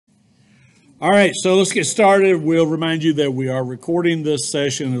All right, so let's get started. We'll remind you that we are recording this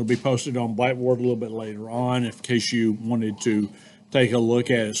session. It'll be posted on Blackboard a little bit later on in case you wanted to take a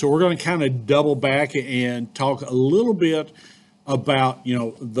look at it. So we're going to kind of double back and talk a little bit about,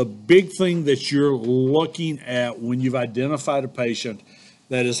 the big thing that you're looking at when you've identified a patient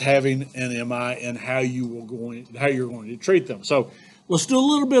that is having an MI and how you're going to treat them. So let's do a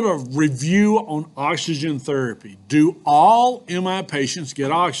little bit of review on oxygen therapy. Do all MI patients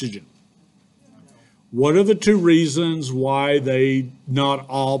get oxygen? What are the two reasons why not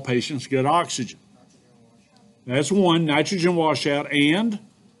all patients get oxygen? That's one, nitrogen washout, and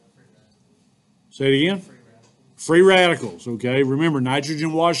say it again. Free radicals, okay? Remember,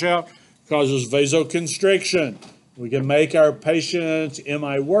 nitrogen washout causes vasoconstriction. We can make our patient's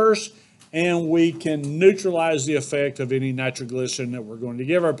MI worse, and we can neutralize the effect of any nitroglycerin that we're going to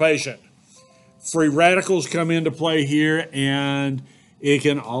give our patient. Free radicals come into play here, and it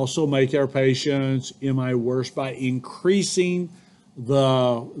can also make our patient's MI worse by increasing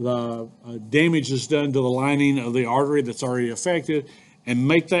the damage that's done to the lining of the artery that's already affected and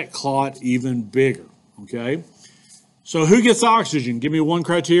make that clot even bigger, okay? So who gets oxygen? Give me one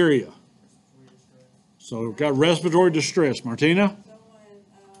criteria. So we've got respiratory distress. Martina?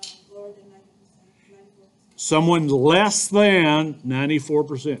 Someone less than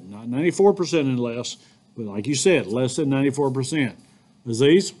 94%. Not 94% and less, but like you said, less than 94%.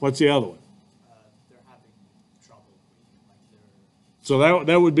 Aziz, what's the other one? They're having trouble breathing. So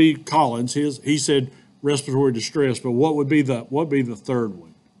that would be Collins. He said respiratory distress, but what would be the third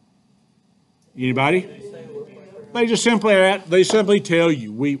one? Anybody? They just simply tell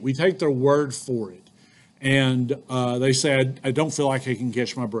you. We take their word for it, and they say I don't feel like I can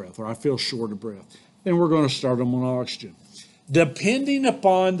catch my breath, or I feel short of breath. Then we're going to start them on oxygen, depending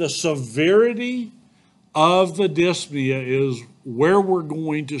upon the severity of the dyspnea is where we're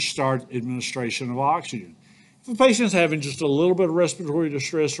going to start administration of oxygen. If a patient's having just a little bit of respiratory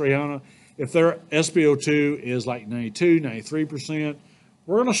distress, Rihanna, if their SpO2 is like 92, 93%,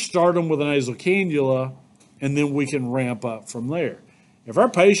 we're going to start them with a nasal cannula, and then we can ramp up from there. If our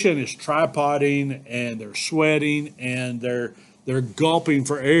patient is tripoding and they're sweating and they're gulping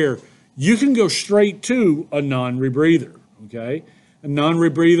for air, you can go straight to a non-rebreather, okay? A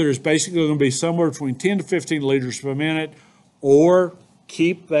non-rebreather is basically going to be somewhere between 10 to 15 liters per minute, or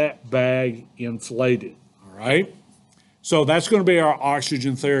keep that bag inflated, all right? So that's going to be our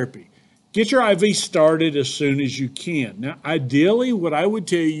oxygen therapy. Get your IV started as soon as you can. Now, ideally, what I would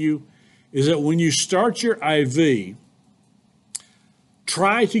tell you is that when you start your IV,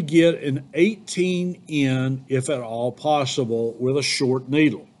 try to get an 18 in, if at all possible, with a short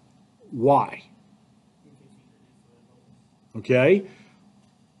needle. Why? Okay?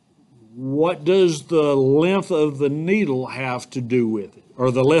 What does the length of the needle have to do with it, or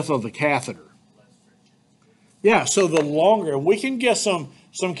the length of the catheter? Yeah, so the longer, we can get some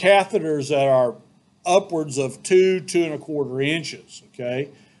catheters that are upwards of 2.25 inches, okay?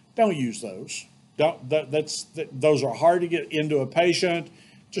 Don't use those. Those are hard to get into a patient.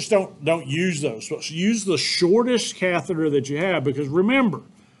 Just don't use those. So use the shortest catheter that you have, because remember,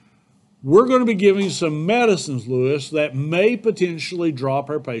 we're going to be giving some medicines, Lewis, that may potentially drop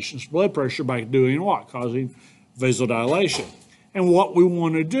our patient's blood pressure by doing what? Causing vasodilation. And what we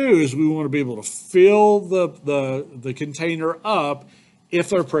want to do is we want to be able to fill the container up if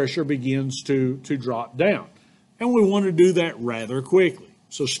their pressure begins to drop down. And we want to do that rather quickly.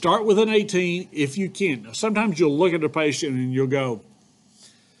 So start with an 18 if you can. Now, sometimes you'll look at a patient and you'll go,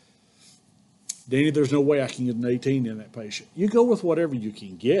 Danny, there's no way I can get an 18 in that patient. You go with whatever you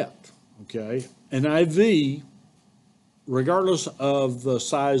can get. Okay, an IV, regardless of the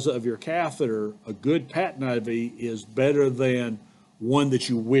size of your catheter, a good patent IV is better than one that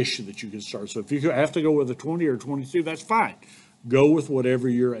you wish that you could start. So if you have to go with a 20 or 22, that's fine. Go with whatever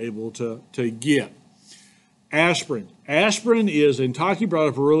you're able to get. Aspirin. Aspirin is, and Taki brought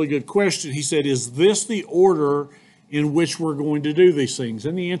up a really good question. He said, is this the order in which we're going to do these things?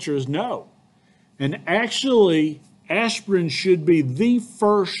 And the answer is no. And actually, aspirin should be the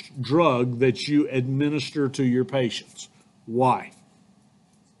first drug that you administer to your patients. Why?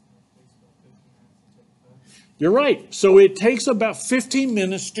 You're right. So it takes about 15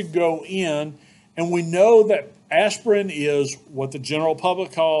 minutes to go in, and we know that aspirin is what the general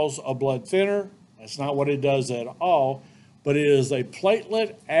public calls a blood thinner. That's not what it does at all, but it is a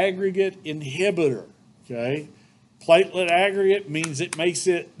platelet aggregate inhibitor, okay? Platelet aggregate means it makes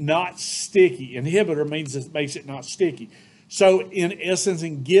it not sticky. Inhibitor means it makes it not sticky. So in essence,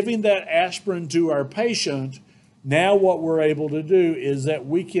 in giving that aspirin to our patient, now what we're able to do is that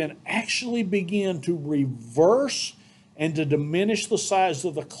we can actually begin to reverse and to diminish the size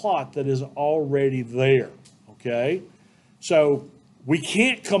of the clot that is already there, okay? So we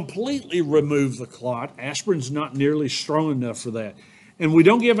can't completely remove the clot. Aspirin's not nearly strong enough for that. And we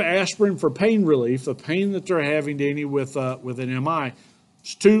don't give aspirin for pain relief. The pain that they're having, Danny, with an MI,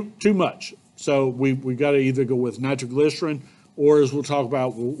 is too much. So we've got to either go with nitroglycerin, or as we'll talk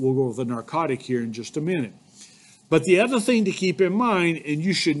about, we'll go with a narcotic here in just a minute. But the other thing to keep in mind, and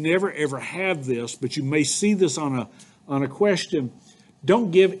you should never ever have this, but you may see this on a question,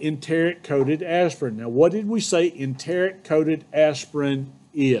 don't give enteric-coated aspirin. Now, what did we say enteric-coated aspirin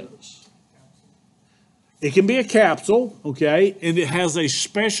is? It can be a capsule, okay, and it has a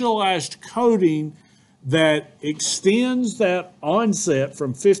specialized coating that extends that onset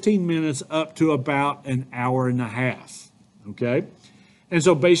from 15 minutes up to about an hour and a half, okay? And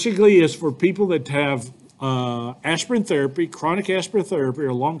so basically it's for people that have aspirin therapy, chronic aspirin therapy,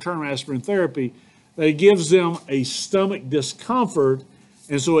 or long-term aspirin therapy, that gives them a stomach discomfort,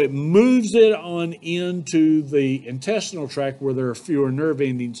 and so it moves it on into the intestinal tract where there are fewer nerve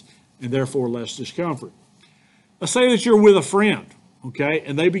endings and therefore less discomfort. Let's say that you're with a friend, okay,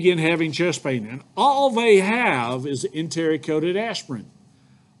 and they begin having chest pain, and all they have is enteric-coated aspirin.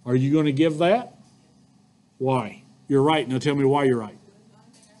 Are you going to give that? Why? You're right. Now tell me why you're right.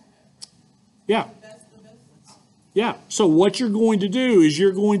 Yeah. Yeah. So what you're going to do is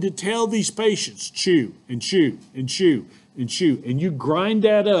you're going to tell these patients, chew and chew and chew and chew, and you grind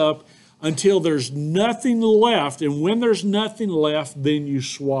that up until there's nothing left, and when there's nothing left, then you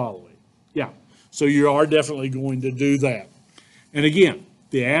swallow it. Yeah. So you are definitely going to do that. And again,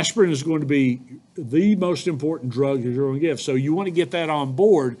 the aspirin is going to be the most important drug that you're going to give. So you want to get that on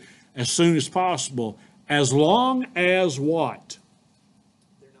board as soon as possible, as long as what?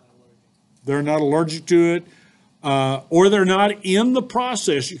 They're not allergic to it, or they're not in the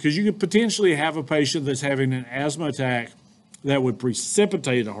process, because you could potentially have a patient that's having an asthma attack that would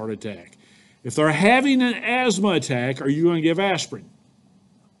precipitate a heart attack. If they're having an asthma attack, are you going to give aspirin?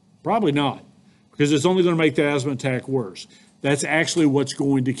 Probably not, because it's only going to make the asthma attack worse. That's actually what's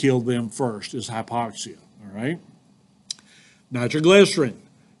going to kill them first, is hypoxia, all right? Nitroglycerin.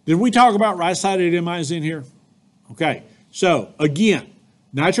 Did we talk about right-sided MIs in here? Okay, so again,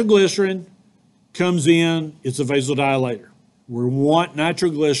 nitroglycerin comes in, it's a vasodilator. We want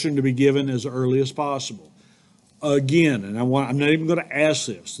nitroglycerin to be given as early as possible. Again, and I'm not even going to ask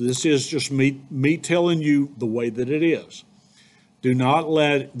this. This is just me telling you the way that it is. Do not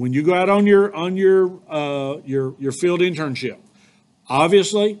let, when you go out on your field internship,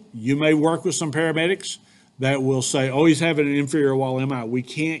 obviously you may work with some paramedics that will say, oh, he's having an inferior wall MI. We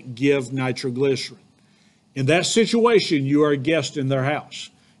can't give nitroglycerin. In that situation, you are a guest in their house.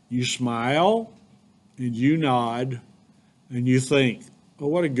 You smile and you nod and you think, oh,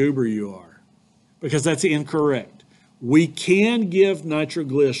 what a goober you are, because that's incorrect. We can give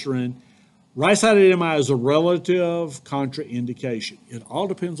nitroglycerin. Right-sided MI is a relative contraindication. It all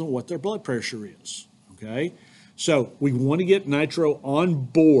depends on what their blood pressure is, okay? So we want to get nitro on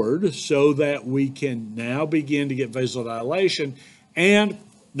board so that we can now begin to get vasodilation. And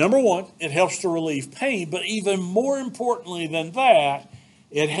number one, it helps to relieve pain, but even more importantly than that,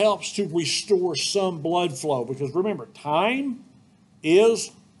 it helps to restore some blood flow, because remember, time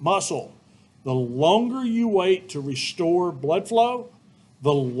is muscle. The longer you wait to restore blood flow,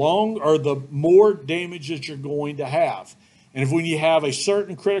 the more damage that you're going to have. And if when you have a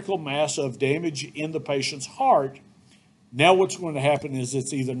certain critical mass of damage in the patient's heart, now what's going to happen is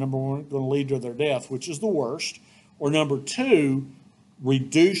it's either, number one, going to lead to their death, which is the worst, or number two,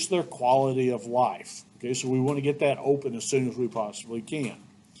 reduce their quality of life. Okay, so we want to get that open as soon as we possibly can.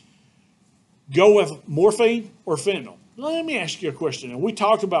 Go with morphine or fentanyl. Let me ask you a question. And we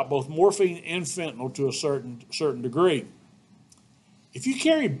talked about both morphine and fentanyl to a certain degree. If you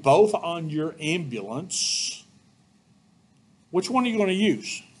carry both on your ambulance, which one are you going to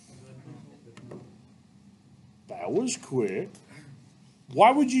use? That was quick.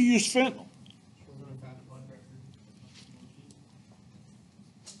 Why would you use fentanyl?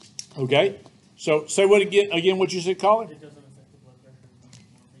 Okay. So say what again what you said, Colin? It doesn't affect the blood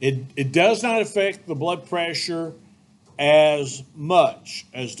pressure. It does not affect the blood pressure as much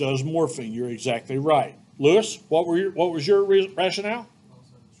as does morphine. You're exactly right. Lewis, what was your rationale? Also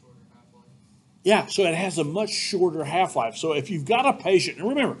has a shorter half-life. Yeah, so it has a much shorter half-life. So if you've got a patient, and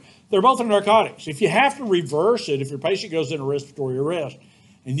remember, they're both narcotics. If you have to reverse it, if your patient goes into respiratory arrest,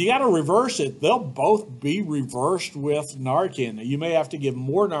 and you got to reverse it, they'll both be reversed with Narcan. Now, you may have to give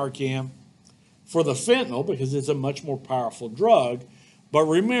more Narcan for the fentanyl because it's a much more powerful drug. But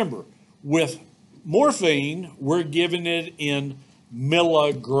remember, with morphine, we're giving it in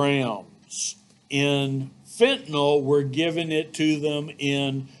milligrams. In fentanyl, we're giving it to them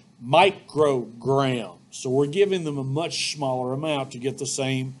in micrograms. So we're giving them a much smaller amount to get the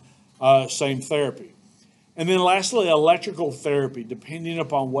same therapy. And then lastly, electrical therapy, depending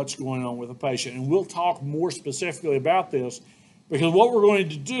upon what's going on with the patient. And we'll talk more specifically about this, because what we're going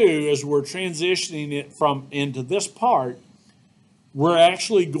to do is we're transitioning it into this part. We're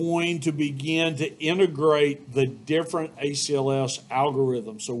actually going to begin to integrate the different ACLS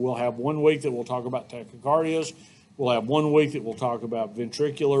algorithms. So we'll have 1 week that we'll talk about tachycardias. We'll have 1 week that we'll talk about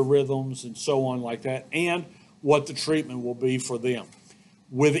ventricular rhythms and so on like that, and what the treatment will be for them.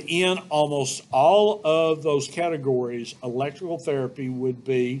 Within almost all of those categories, electrical therapy would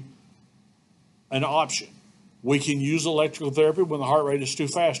be an option. We can use electrical therapy when the heart rate is too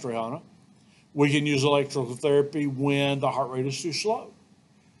fast, Rihanna. We can use electrical therapy when the heart rate is too slow.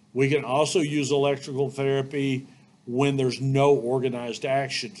 We can also use electrical therapy when there's no organized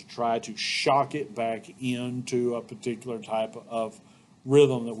action to try to shock it back into a particular type of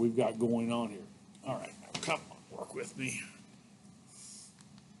rhythm that we've got going on here. All right, now come on, work with me.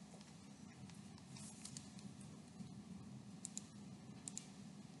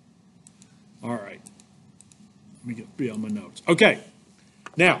 All right, let me be on my notes. Okay,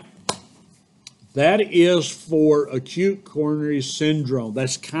 now, that is for acute coronary syndrome.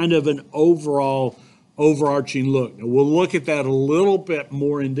 That's kind of an overarching look. Now, we'll look at that a little bit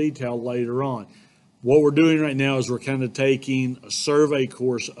more in detail later on. What we're doing right now is we're kind of taking a survey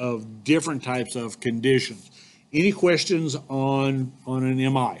course of different types of conditions. Any questions on an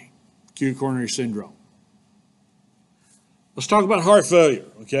MI, acute coronary syndrome? Let's talk about heart failure,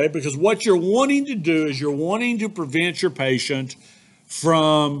 okay? Because what you're wanting to do is you're wanting to prevent your patient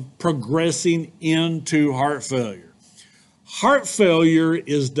from progressing into heart failure. Heart failure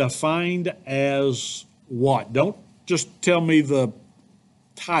is defined as what? Don't just tell me the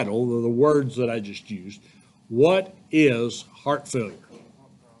title or the words that I just used. What is heart failure?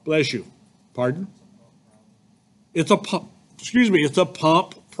 Bless you. Pardon? It's a pump. It's a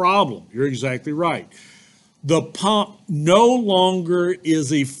pump problem. You're exactly right. The pump no longer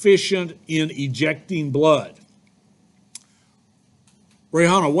is efficient in ejecting blood.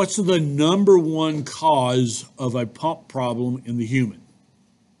 Rihanna, what's the number one cause of a pump problem in the human?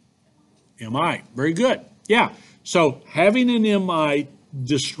 MI. Very good. Yeah. So having an MI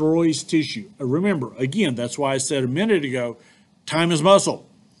destroys tissue. Remember, again, that's why I said a minute ago, time is muscle.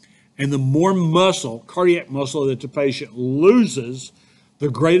 And the more muscle, cardiac muscle, that the patient loses, the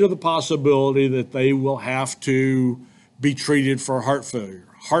greater the possibility that they will have to be treated for heart failure.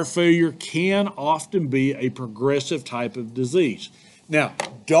 Heart failure can often be a progressive type of disease. Now,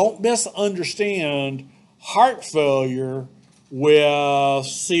 don't misunderstand heart failure with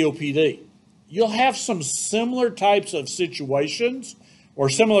COPD. You'll have some similar types of situations or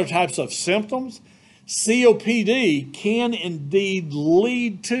similar types of symptoms. COPD can indeed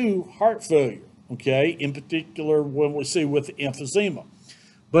lead to heart failure, okay, in particular when we see with emphysema.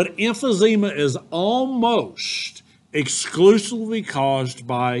 But emphysema is almost exclusively caused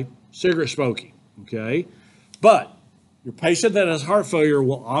by cigarette smoking, okay? But your patient that has heart failure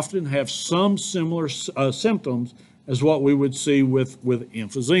will often have some similar symptoms as what we would see with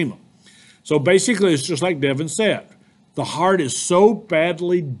emphysema. So basically, it's just like Devin said. The heart is so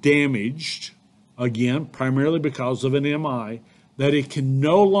badly damaged, again, primarily because of an MI, that it can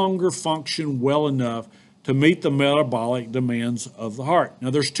no longer function well enough to meet the metabolic demands of the heart.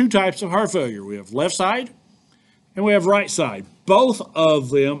 Now, there's two types of heart failure. We have left side and we have right side. Both of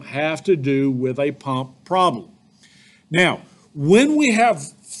them have to do with a pump problem. Now, when we have,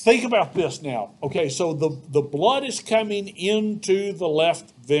 think about this now. Okay, so the blood is coming into the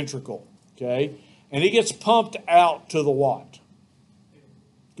left ventricle, okay? And it gets pumped out to the what?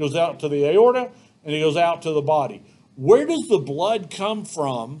 It goes out to the aorta and it goes out to the body. Where does the blood come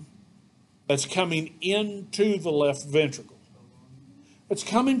from that's coming into the left ventricle? It's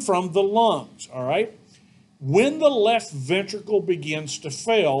coming from the lungs, all right? When the left ventricle begins to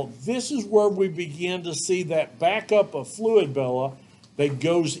fail, this is where we begin to see that backup of fluid, Bella, that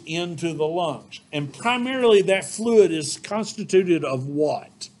goes into the lungs. And primarily that fluid is constituted of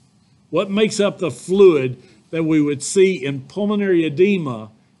what? What makes up the fluid that we would see in pulmonary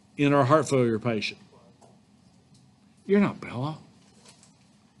edema in our heart failure patient? You're not, Bella.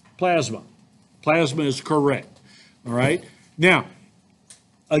 Plasma. Plasma is correct, all right? Now,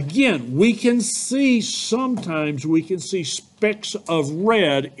 again, sometimes we can see specks of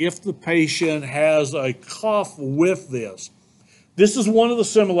red if the patient has a cough with this. This is one of the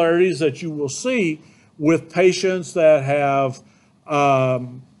similarities that you will see with patients that have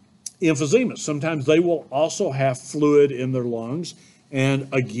emphysema. Sometimes they will also have fluid in their lungs. And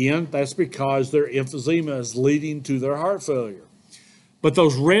again, that's because their emphysema is leading to their heart failure. But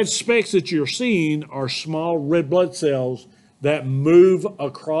those red specks that you're seeing are small red blood cells that move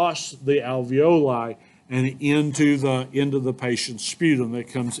across the alveoli and into the patient's sputum that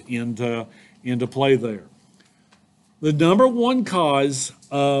comes into play there. The number one cause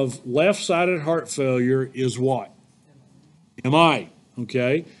of left-sided heart failure is what? MI,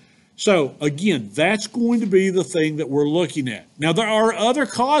 okay? So again, that's going to be the thing that we're looking at. Now, there are other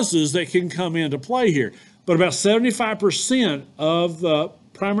causes that can come into play here, but about 75% of the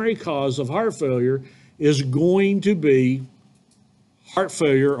primary cause of heart failure is going to be heart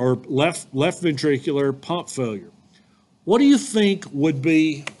failure or left ventricular pump failure. What do you think would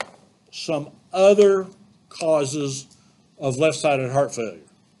be some other causes of left-sided heart failure?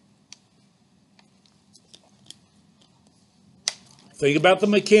 Think about the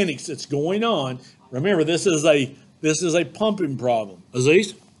mechanics that's going on. Remember, this is a pumping problem.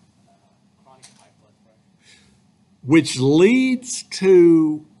 Aziz? Chronic high blood pressure. Which leads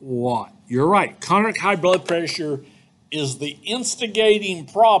to what? You're right. Chronic high blood pressure is the instigating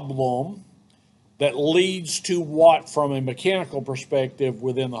problem that leads to what from a mechanical perspective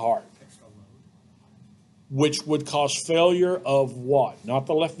within the heart? Extra load. Which would cause failure of what? Not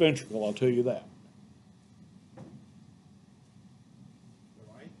the left ventricle, I'll tell you that. The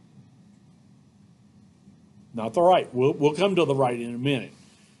right? Not the right. We'll come to the right in a minute.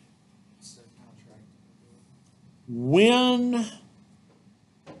 It's the contract.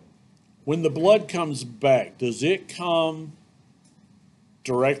 When the blood comes back, does it come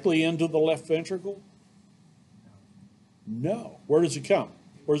directly into the left ventricle? No. Where does it come?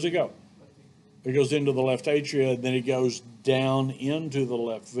 Where does it go? It goes into the left atria, and then it goes down into the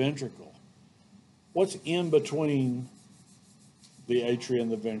left ventricle. What's in between the atria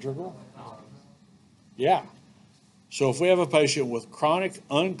and the ventricle? Yeah. So if we have a patient with chronic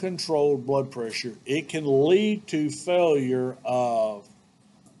uncontrolled blood pressure, it can lead to failure of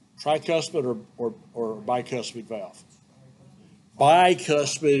tricuspid or bicuspid valve.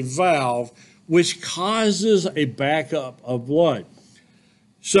 Bicuspid valve, which causes a backup of blood.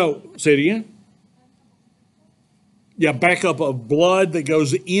 So, say it again. Yeah, backup of blood that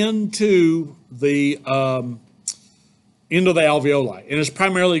goes into the alveoli, and it's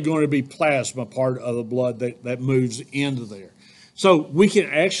primarily going to be plasma part of the blood that moves into there. So we can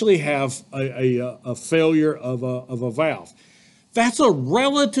actually have a failure of a valve. That's a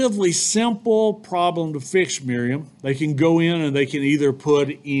relatively simple problem to fix, Miriam. They can go in and they can either put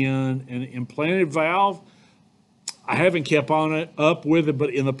in an implanted valve. I haven't kept up with it,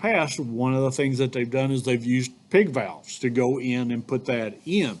 but in the past, one of the things that they've done is they've used pig valves to go in and put that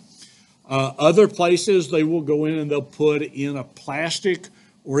in. Other places, they will go in and they'll put in a plastic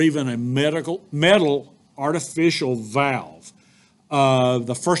or even a metal artificial valve.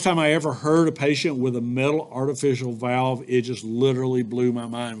 The first time I ever heard a patient with a metal artificial valve, it just literally blew my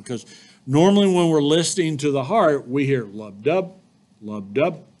mind, because normally when we're listening to the heart, we hear lub-dub,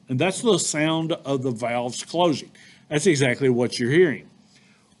 lub-dub, and that's the sound of the valves closing. That's exactly what you're hearing.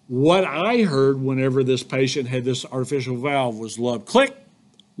 What I heard whenever this patient had this artificial valve was lub-click,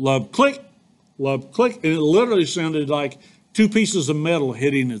 lub-click, lub-click, and it literally sounded like two pieces of metal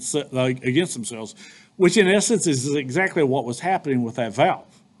hitting against themselves, which in essence is exactly what was happening with that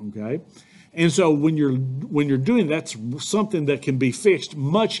valve, okay? And so when you're doing that's something that can be fixed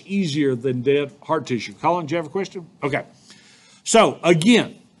much easier than dead heart tissue. Colin, do you have a question? Okay. So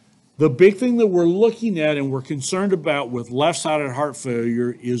again, the big thing that we're looking at and we're concerned about with left-sided heart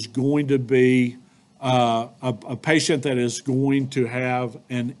failure is going to be a patient that is going to have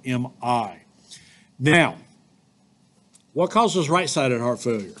an MI. Now, what causes right-sided heart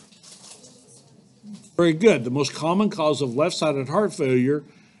failure? Very good. The most common cause of left-sided heart failure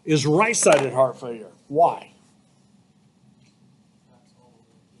is right-sided heart failure. Why? That's all the way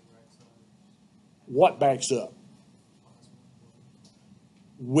to the right side. What backs up? Plasma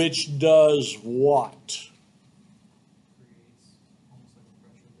blood Which does what? creates almost like a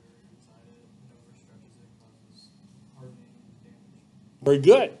pressure barrier inside it. It overstretches it, causes hardening and damage. Very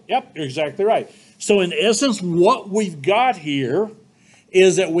good. Yep, you're exactly right. So in essence, what we've got here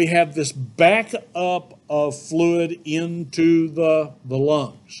is that we have this backup of fluid into the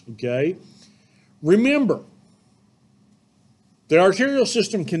lungs, okay? Remember, the arterial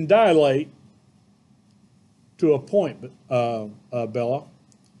system can dilate to a point, Bella,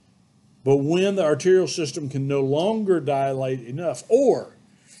 but when the arterial system can no longer dilate enough, or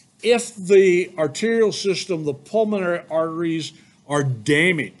if the arterial system, the pulmonary arteries are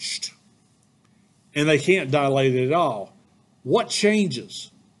damaged and they can't dilate at all, what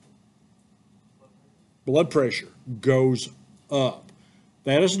changes? Blood pressure goes up.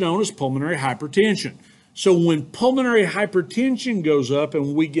 That is known as pulmonary hypertension. So when pulmonary hypertension goes up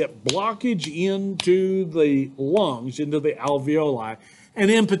and we get blockage into the lungs, into the alveoli, and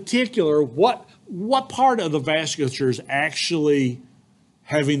in particular, what part of the vasculature is actually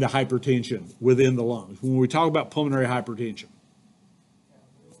having the hypertension within the lungs when we talk about pulmonary hypertension?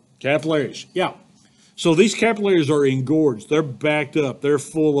 Capillaries, yeah. So these capillaries are engorged, they're backed up, they're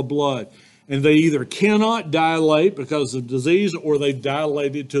full of blood, and they either cannot dilate because of disease or they've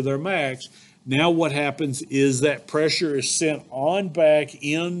dilated to their max. Now what happens is that pressure is sent on back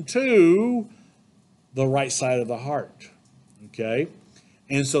into the right side of the heart, okay?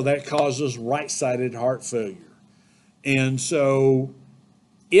 And so that causes right-sided heart failure. And so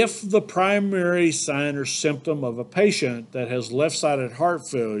if the primary sign or symptom of a patient that has left-sided heart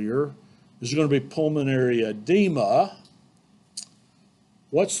failure is going to be pulmonary edema,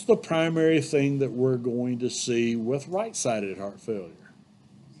 what's the primary thing that we're going to see with right-sided heart failure?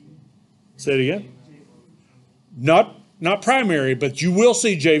 Say it again. Not primary, but you will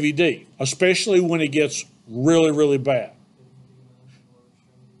see JVD, especially when it gets really, really bad.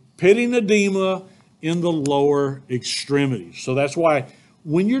 Pitting edema in the lower extremities. So that's why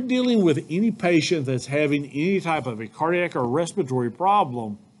when you're dealing with any patient that's having any type of a cardiac or respiratory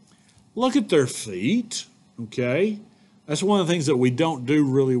problem, look at their feet, okay? That's one of the things that we don't do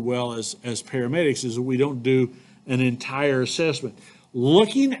really well as paramedics is that we don't do an entire assessment.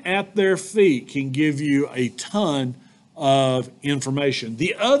 Looking at their feet can give you a ton of information.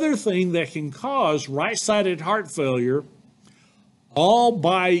 The other thing that can cause right-sided heart failure all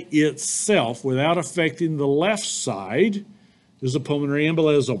by itself without affecting the left side is a pulmonary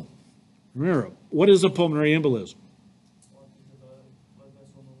embolism. Remember, what is a pulmonary embolism?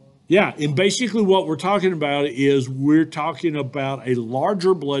 Yeah, and basically what we're talking about is we're talking about a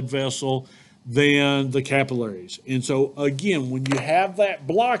larger blood vessel than the capillaries. And so again, when you have that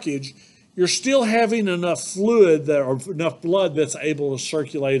blockage, you're still having enough fluid or enough blood that's able to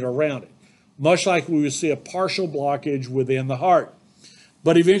circulate around it, much like we would see a partial blockage within the heart.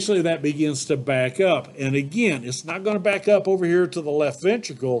 But eventually that begins to back up. And again, it's not going to back up over here to the left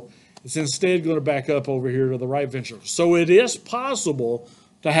ventricle. It's instead going to back up over here to the right ventricle. So it is possible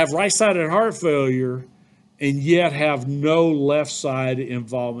to have right-sided heart failure and yet have no left side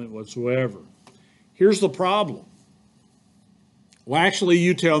involvement whatsoever. Here's the problem. Well, actually,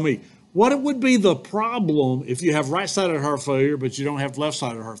 you tell me. What would be the problem if you have right-sided heart failure but you don't have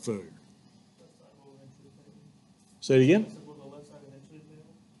left-sided heart failure? Say it again?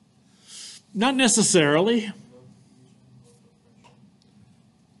 Not necessarily.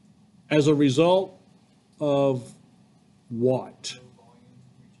 As a result of what?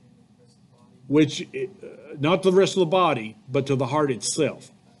 Which, not the rest of the body, but to the heart itself.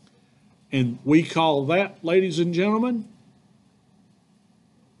 And we call that, ladies and gentlemen,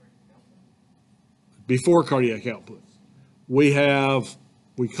 before cardiac output. We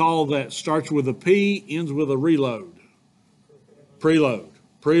call that, starts with a P, ends with a reload. Preload,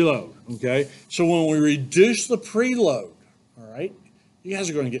 okay? So when we reduce the preload, all right, you guys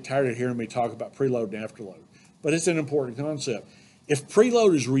are going to get tired of hearing me talk about preload and afterload, but it's an important concept. If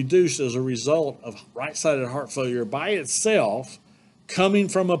preload is reduced as a result of right-sided heart failure by itself, coming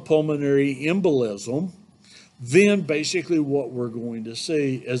from a pulmonary embolism, then basically what we're going to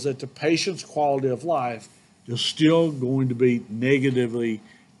see is that the patient's quality of life is still going to be negatively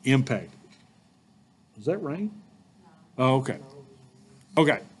impacted. Is that rain? Oh, okay.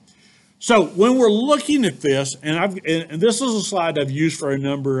 Okay. So when we're looking at this, and this is a slide I've used for a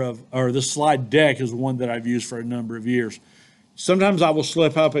number of, or this slide deck is one that I've used for a number of years. Sometimes I will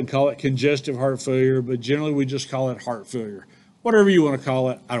slip up and call it congestive heart failure, but generally we just call it heart failure. Whatever you want to call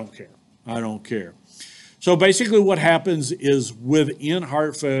it, I don't care. I don't care. So basically what happens is within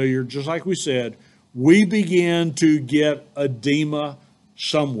heart failure, just like we said, we begin to get edema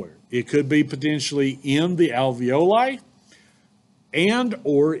somewhere. It could be potentially in the alveoli, and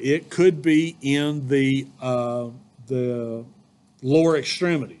or it could be in the lower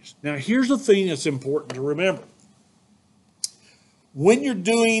extremities. Now, here's the thing that's important to remember. When you're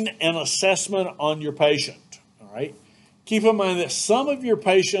doing an assessment on your patient, all right, keep in mind that some of your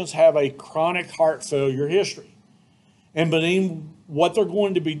patients have a chronic heart failure history. And what they're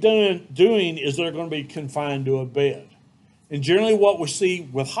going to be doing is they're going to be confined to a bed. And generally what we see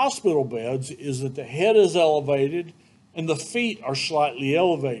with hospital beds is that the head is elevated and the feet are slightly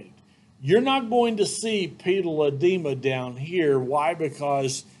elevated. You're not going to see pedal edema down here. Why?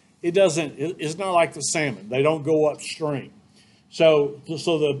 Because it's not like the salmon. They don't go upstream. So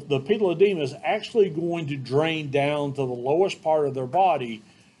the pedal edema is actually going to drain down to the lowest part of their body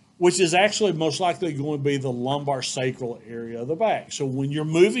which is actually most likely going to be the lumbar sacral area of the back. So when you're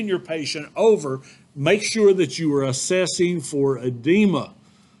moving your patient over, make sure that you are assessing for edema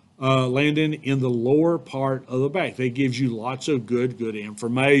landing in the lower part of the back. That gives you lots of good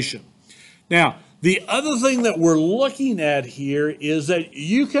information. Now, the other thing that we're looking at here is that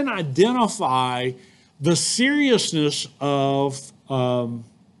you can identify the seriousness of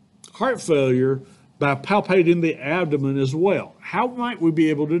heart failure by palpating the abdomen as well. How might we be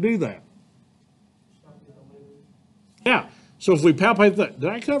able to do that? Yeah, so if we palpate that, did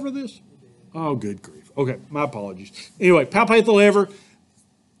I cover this? Oh, good grief. Okay, my apologies. Anyway, palpate the liver.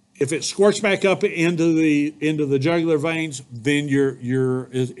 If it squirts back up into the jugular veins, then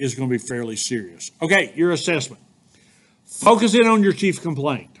it's going to be fairly serious. Okay, your assessment. Focus in on your chief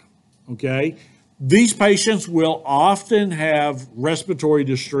complaint. Okay, these patients will often have respiratory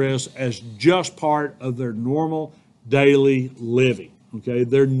distress as just part of their normal daily living. Okay,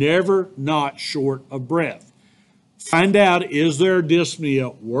 they're never not short of breath. Find out, is their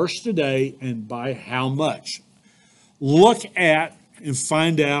dyspnea worse today and by how much? Look at and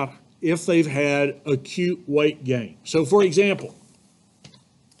find out if they've had acute weight gain. So, for example,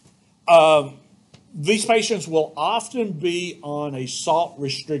 these patients will often be on a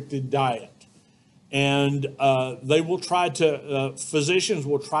salt-restricted diet, and they will try to, physicians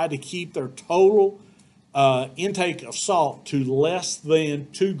will try to keep their total intake of salt to less than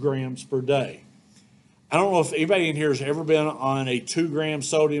 2 grams per day. I don't know if anybody in here has ever been on a 2-gram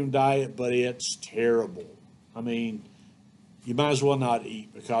sodium diet, but it's terrible. I mean, you might as well not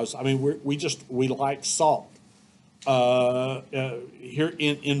eat because, I mean, we like salt. Here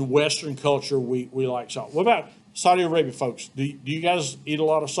in Western culture, we like salt. What about Saudi Arabia folks? Do you guys eat a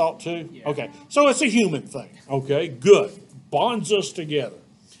lot of salt too? Yeah. Okay, so it's a human thing. Okay, good. Bonds us together.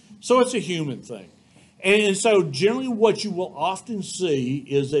 So it's a human thing. And so generally what you will often see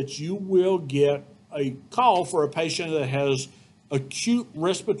is that you will get a call for a patient that has acute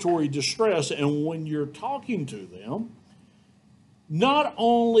respiratory distress, and when you're talking to them, not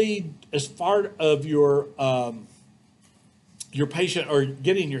only as part of your patient or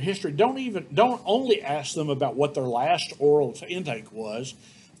getting your history, don't only ask them about what their last oral intake was.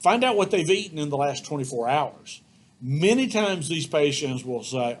 Find out what they've eaten in the last 24 hours. Many times these patients will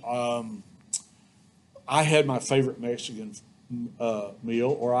say, I had my favorite Mexican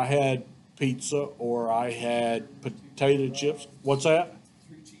meal, or I had pizza, or I had potato chips. What's that?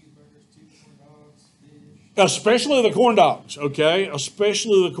 3 cheeseburgers, 2 corn dogs, fish. Especially the corn dogs, okay?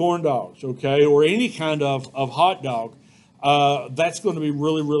 Especially the corn dogs, okay? Or any kind of hot dog. That's going to be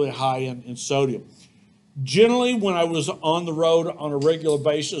really, really high in sodium. Generally, when I was on the road on a regular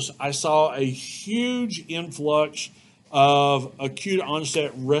basis, I saw a huge influx of acute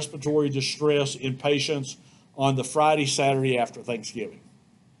onset respiratory distress in patients on the Friday, Saturday after Thanksgiving.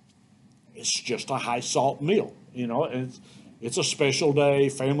 It's just a high salt meal, you know, and it's a special day,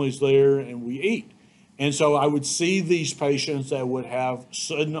 family's there, and we eat. And so I would see these patients that would have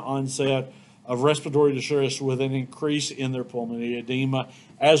sudden onset of respiratory distress with an increase in their pulmonary edema,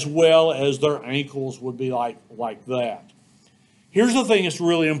 as well as their ankles would be like that. Here's the thing that's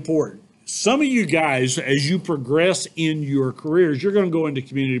really important. Some of you guys, as you progress in your careers, you're going to go into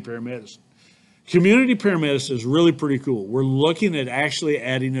community paramedicine. Community paramedicine is really pretty cool. We're looking at actually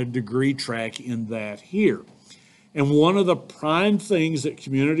adding a degree track in that here. And one of the prime things that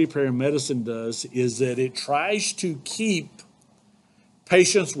community paramedicine does is that it tries to keep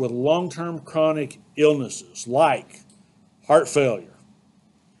patients with long-term chronic illnesses like heart failure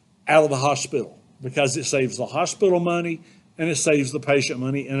out of the hospital, because it saves the hospital money and it saves the patient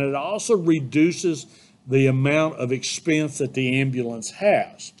money, and it also reduces the amount of expense that the ambulance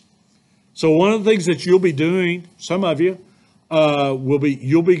has. So one of the things that you'll be doing, some of you,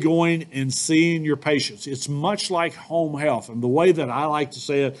 you'll be going and seeing your patients. It's much like home health. And the way that I like to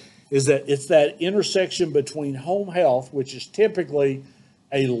say it is that it's that intersection between home health, which is typically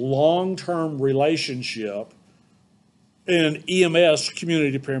a long-term relationship, and EMS,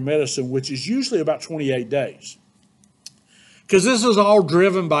 community paramedicine, which is usually about 28 days. Because this is all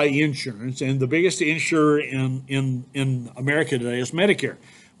driven by insurance, and the biggest insurer in America today is Medicare.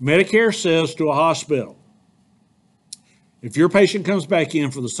 Medicare says to a hospital, if your patient comes back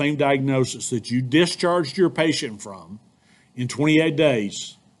in for the same diagnosis that you discharged your patient from in 28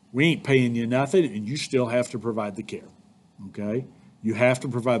 days, we ain't paying you nothing, and you still have to provide the care, okay? You have to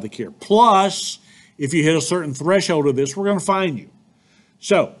provide the care. Plus, if you hit a certain threshold of this, we're going to fine you.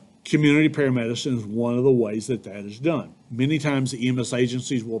 So, community paramedicine is one of the ways that is done. Many times the EMS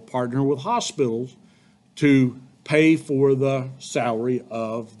agencies will partner with hospitals to pay for the salary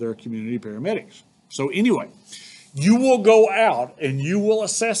of their community paramedics. So anyway, You will go out and you will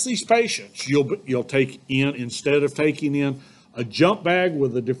assess these patients. You'll take in, instead of taking in a jump bag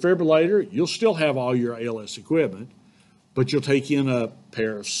with a defibrillator, you'll still have all your ALS equipment, but you'll take in a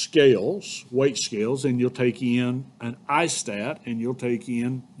pair of scales, weight scales, and you'll take in an iStat, and you'll take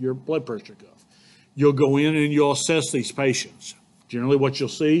in your blood pressure cuff. You'll go in and you'll assess these patients. Generally what you'll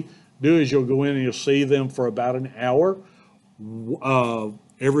do is you'll go in and you'll see them for about an hour,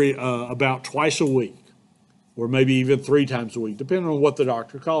 about twice a week, or maybe even 3 times a week, depending on what the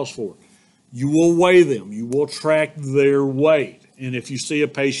doctor calls for. You will weigh them. You will track their weight. And if you see a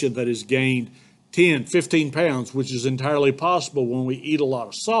patient that has gained 10, 15 pounds, which is entirely possible when we eat a lot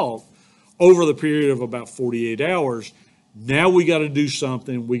of salt over the period of about 48 hours, now we got to do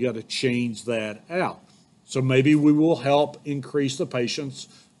something. We got to change that out. So maybe we will help increase the patient's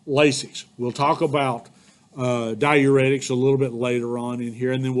Lasix. We'll talk about diuretics a little bit later on in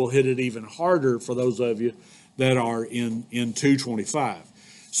here, and then we'll hit it even harder for those of you that are in 225.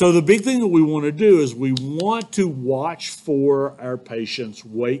 So the big thing that we want to do is we want to watch for our patient's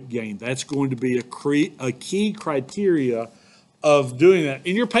weight gain. That's going to be a key criteria of doing that.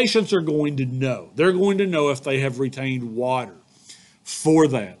 And your patients are going to know. They're going to know if they have retained water for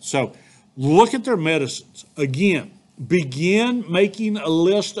that. So look at their medicines. Again, begin making a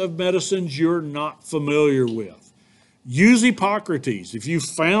list of medicines you're not familiar with. Use Hippocrates. If you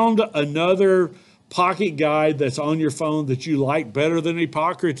found another pocket guide that's on your phone that you like better than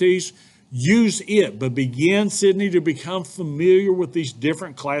Hippocrates, use it. But begin, Sydney, to become familiar with these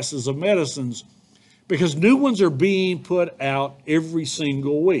different classes of medicines, because new ones are being put out every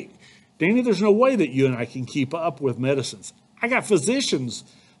single week. Danny, there's no way that you and I can keep up with medicines. I got physicians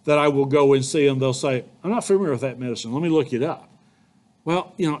that I will go and see, and they'll say, I'm not familiar with that medicine. Let me look it up.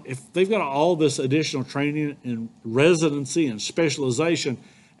 Well, you know, if they've got all this additional training and residency and specialization,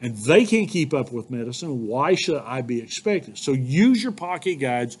 and they can't keep up with medicine, why should I be expected? So use your pocket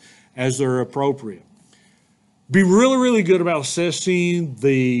guides as they're appropriate. Be really, really good about assessing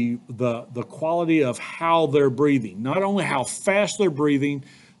the quality of how they're breathing. Not only how fast they're breathing,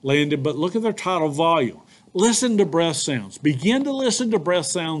 Landon, but look at their tidal volume. Listen to breath sounds. Begin to listen to breath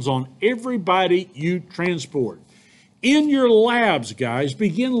sounds on everybody you transport. In your labs, guys,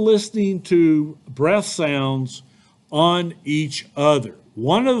 begin listening to breath sounds on each other.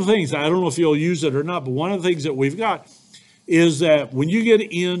 One of the things, I don't know if you'll use it or not, but one of the things that we've got is that when you get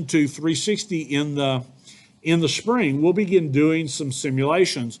into 360 in the spring, we'll begin doing some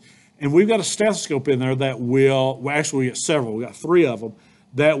simulations, and we've got a stethoscope in there that actually we got several, we got 3 of them,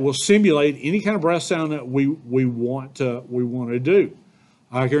 that will simulate any kind of breath sound that we want to do.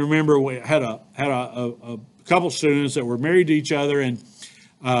 I can remember we had a couple students that were married to each other, and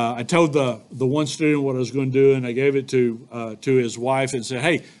I told the one student what I was going to do, and I gave it to his wife and said,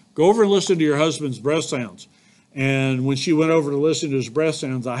 hey, go over and listen to your husband's breath sounds. And when she went over to listen to his breath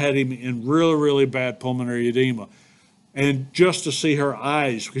sounds, I had him in really, really bad pulmonary edema. And just to see her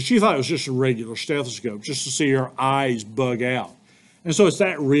eyes, because she thought it was just a regular stethoscope, just to see her eyes bug out. And so it's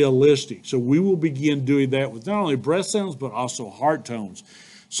that realistic. So we will begin doing that with not only breath sounds, but also heart tones.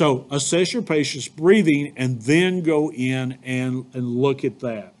 So assess your patient's breathing and then go in and look at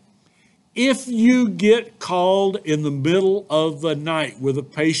that. If you get called in the middle of the night with a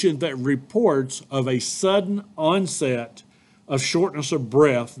patient that reports of a sudden onset of shortness of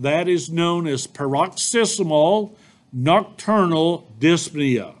breath, that is known as paroxysmal nocturnal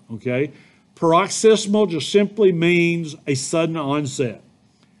dyspnea, okay? Paroxysmal just simply means a sudden onset.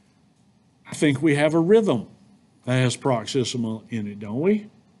 I think we have a rhythm that has paroxysmal in it, don't we?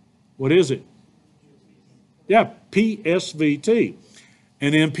 What is it? Yeah, PSVT.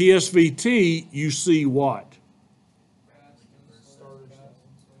 And in PSVT, you see what?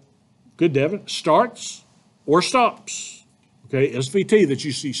 Good, Devin. Starts or stops. Okay, SVT, that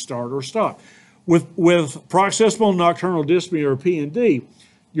you see start or stop. With paroxysmal nocturnal dyspnea, or PND,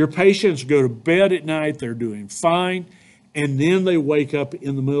 your patients go to bed at night, they're doing fine, and then they wake up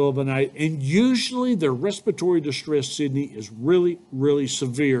in the middle of the night, and usually their respiratory distress, Sydney, is really, really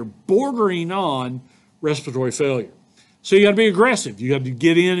severe, bordering on respiratory failure. So you got to be aggressive. You got to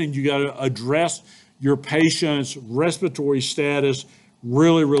get in and you got to address your patient's respiratory status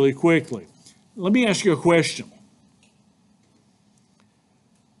really, really quickly. Let me ask you a question.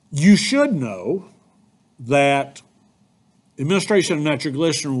 You should know that administration of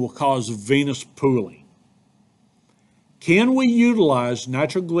nitroglycerin will cause venous pooling. Can we utilize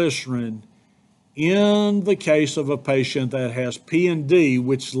nitroglycerin in the case of a patient that has P&D,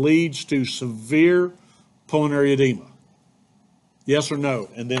 which leads to severe pulmonary edema? Yes or no?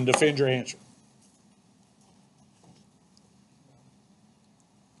 And then defend your answer.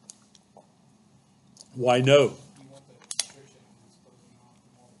 Why no?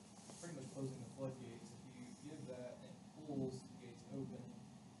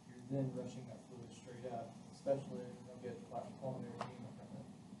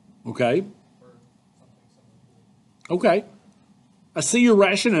 Okay. or something similar to it. Okay. I see your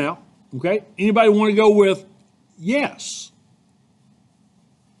rationale. Okay. Anybody want to go with yes?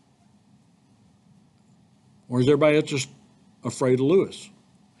 Or is everybody else just afraid of Lewis?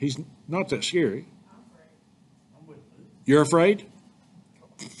 He's not that scary. I'm with it. You're afraid?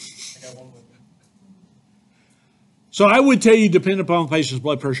 I got one with me. So I would tell you, depending upon the patient's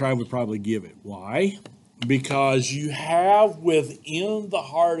blood pressure, I would probably give it. Why? Because you have within the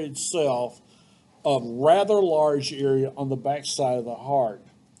heart itself a rather large area on the backside of the heart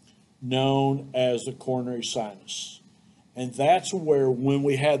known as the coronary sinus. And that's where, when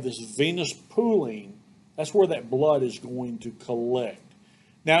we have this venous pooling, that's where that blood is going to collect.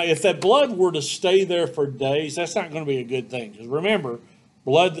 Now, if that blood were to stay there for days, that's not going to be a good thing. Because remember,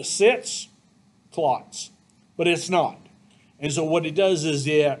 blood that sits clots, but it's not. And so what it does is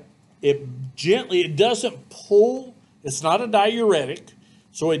it gently, it doesn't pull, it's not a diuretic,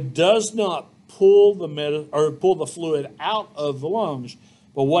 so it does not pull the fluid out of the lungs.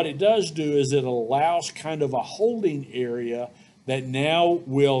 But what it does do is it allows kind of a holding area that now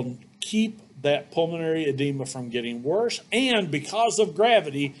will keep that pulmonary edema from getting worse. And because of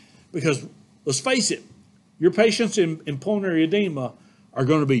gravity, because let's face it, your patients in pulmonary edema are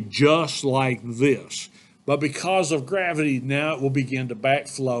going to be just like this. But because of gravity, now it will begin to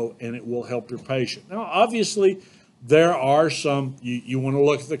backflow and it will help your patient. Now, obviously, there are some, you want to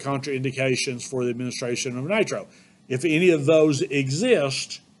look at the contraindications for the administration of nitro. If any of those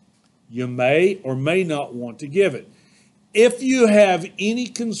exist, you may or may not want to give it. If you have any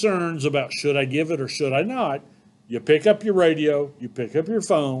concerns about should I give it or should I not, you pick up your radio, you pick up your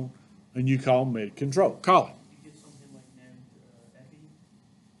phone, and you call med control. Call it. You get something like Epi.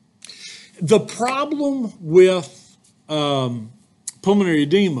 The problem with pulmonary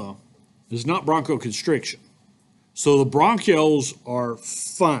edema is not bronchoconstriction. So the bronchioles are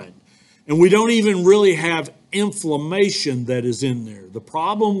fine. And we don't even really have inflammation that is in there. The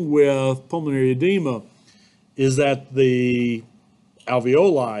problem with pulmonary edema is that the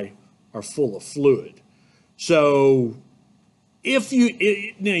alveoli are full of fluid. So if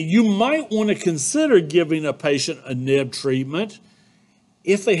you might want to consider giving a patient a neb treatment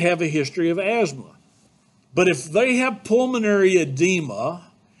if they have a history of asthma. But if they have pulmonary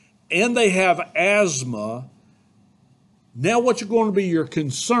edema and they have asthma, now what's going to be your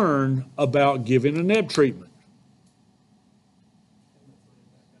concern about giving a neb treatment?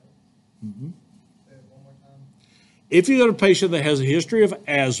 Mm-hmm. Say it one more time. If you got a patient that has a history of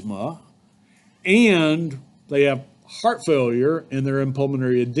asthma and they have heart failure and they're in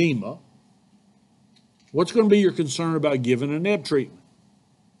pulmonary edema, what's going to be your concern about giving a neb treatment?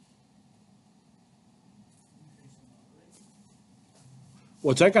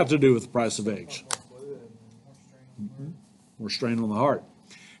 What's that got to do with the price of eggs? More fluid and more strain on the heart. More strain on the heart.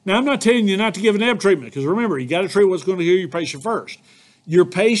 Now, I'm not telling you not to give an neb treatment, because remember, you got to treat what's going to heal your patient first. Your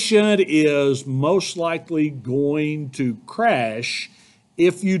patient is most likely going to crash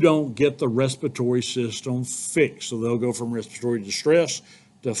if you don't get the respiratory system fixed. So they'll go from respiratory distress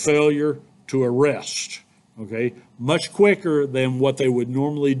to failure to arrest, okay? Much quicker than what they would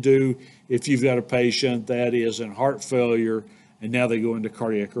normally do if you've got a patient that is in heart failure and now they go into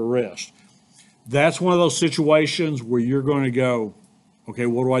cardiac arrest. That's one of those situations where you're going to go, okay,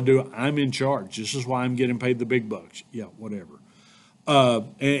 what do I do? I'm in charge. This is why I'm getting paid the big bucks. Yeah, whatever.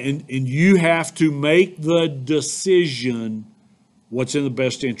 And you have to make the decision what's in the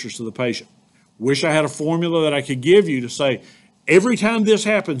best interest of the patient. Wish I had a formula that I could give you to say, every time this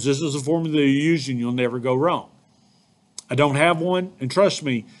happens, this is the formula you use and you'll never go wrong. I don't have one, and trust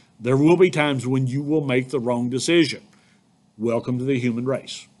me, there will be times when you will make the wrong decision. Welcome to the human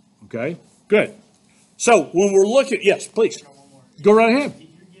race. Okay? Good. So when we're looking, yes, please. One more. Go right ahead. If you're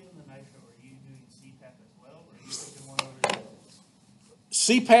giving the nitro, are you doing CPAP as well, or are you taking one over to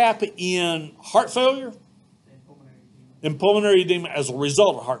CPAP in heart failure and pulmonary edema? and pulmonary edema as a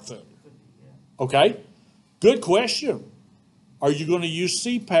result of heart failure. Could be, yeah. Okay? Good question. Are you going to use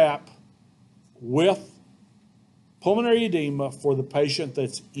CPAP with pulmonary edema for the patient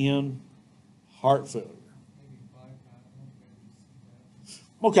that's in heart failure? Maybe BiPAP, maybe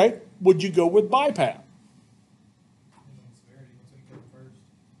CPAP. Okay. Would you go with BiPAP? Depends on severity. What's going to kill him first?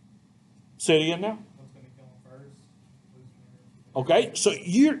 Say it again now. What's going to kill him first? Losing air. Okay. So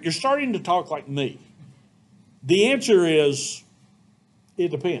you're starting to talk like me. The answer is it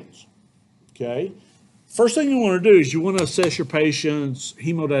depends. Okay. First thing you want to do is you want to assess your patient's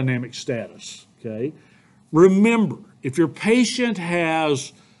hemodynamic status. Okay. Remember, if your patient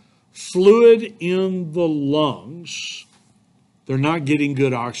has fluid in the lungs, they're not getting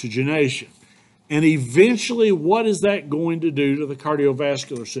good oxygenation. And eventually, what is that going to do to the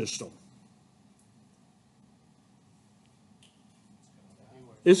cardiovascular system?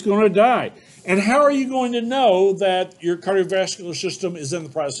 It's going to die. And how are you going to know that your cardiovascular system is in the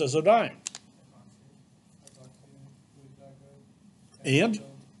process of dying? And?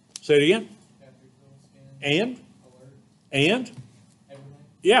 Say it again. And?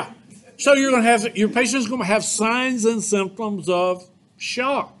 Yeah. So you're going to have, your patient's going to have signs and symptoms of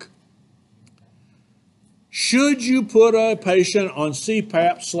shock. Should you put a patient on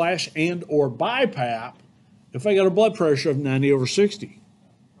CPAP / and or BiPAP if they got a blood pressure of 90/60?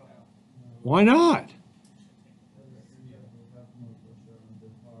 Why not?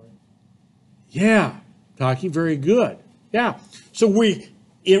 Yeah, Taki, very good. Yeah. So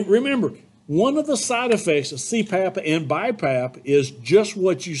remember, one of the side effects of CPAP and BiPAP is just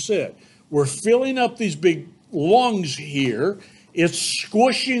what you said. We're filling up these big lungs here. It's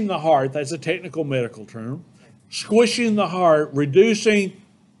squishing the heart. That's a technical medical term. Squishing the heart, reducing,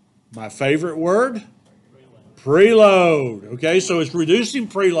 my favorite word, preload. Okay, so it's reducing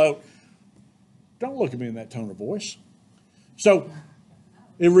preload. Don't look at me in that tone of voice. So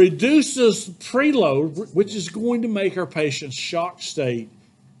it reduces preload, which is going to make our patient's shock state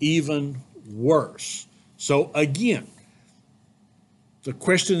even worse. So again, the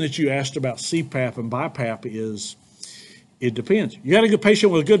question that you asked about CPAP and BiPAP is, it depends. You got a good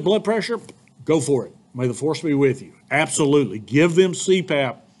patient with good blood pressure? Go for it. May the force be with you. Absolutely. Give them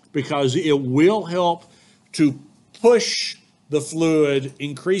CPAP because it will help to push the fluid,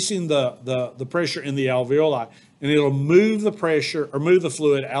 increasing the pressure in the alveoli, and it'll move the pressure or move the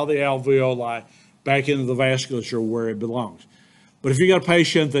fluid out of the alveoli back into the vasculature where it belongs. But if you got a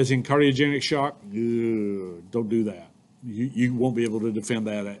patient that's in cardiogenic shock, don't do that. You won't be able to defend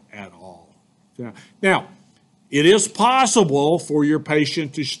that at all. Now, it is possible for your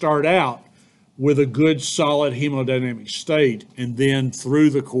patient to start out with a good, solid hemodynamic state, and then through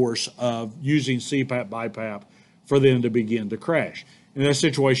the course of using CPAP, BiPAP, for them to begin to crash. In that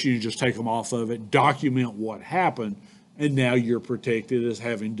situation, you just take them off of it, document what happened, and now you're protected as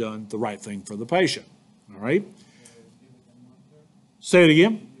having done the right thing for the patient. All right? Say it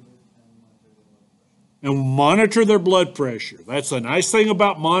again. And monitor their blood pressure. That's the nice thing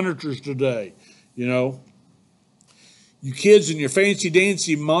about monitors today. You know, you kids and your fancy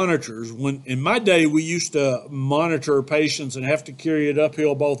dancy monitors, when in my day we used to monitor patients and have to carry it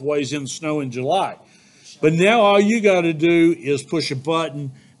uphill both ways in the snow in July. But now all you got to do is push a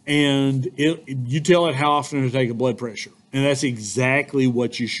button and you tell it how often to take a blood pressure. And that's exactly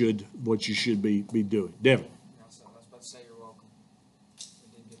what you should be doing. Devin. I was about to say you're welcome.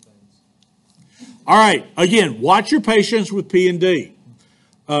 I did get things. All right. Again, watch your patients with P&D.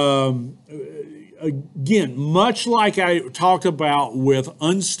 Again, much like I talked about with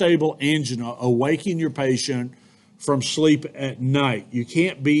unstable angina, awaking your patient from sleep at night. You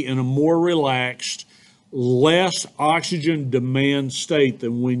can't be in a more relaxed, less oxygen demand state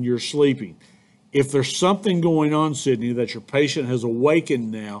than when you're sleeping. If there's something going on, Sydney, that your patient has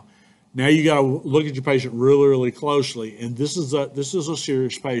awakened now you got to look at your patient really, really closely. And this is a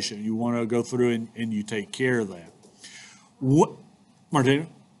serious patient. You want to go through and you take care of that. What, Martina?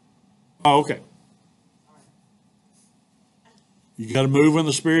 Oh, okay. You got to move when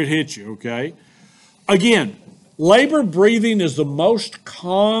the spirit hits you, okay? Again, labor breathing is the most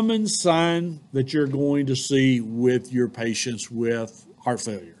common sign that you're going to see with your patients with heart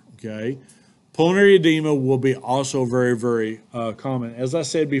failure, okay? Pulmonary edema will be also very, very common. As I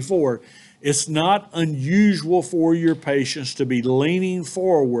said before, it's not unusual for your patients to be leaning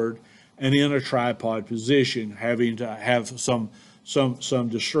forward and in a tripod position, having to have some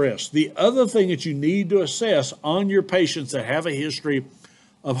distress. The other thing that you need to assess on your patients that have a history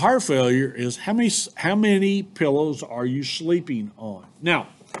of heart failure is how many pillows are you sleeping on? Now,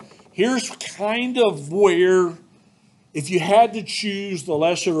 here's kind of where, if you had to choose the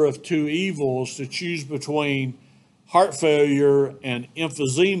lesser of two evils, to choose between heart failure and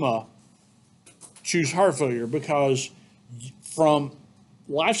emphysema, choose heart failure, because from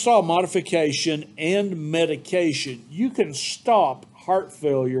lifestyle modification and medication, you can stop heart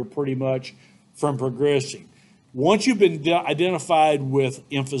failure pretty much from progressing. Once you've been identified with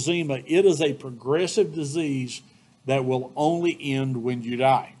emphysema, it is a progressive disease that will only end when you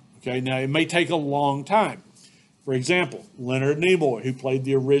die. Okay, now it may take a long time. For example, Leonard Nimoy, who played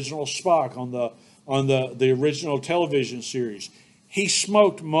the original Spock on the original television series, he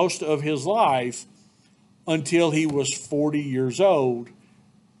smoked most of his life until he was 40 years old,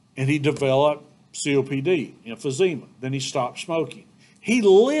 and he developed COPD, emphysema. Then he stopped smoking. He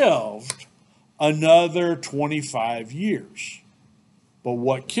lived another 25 years. But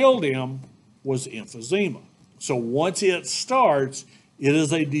what killed him was emphysema. So once it starts, it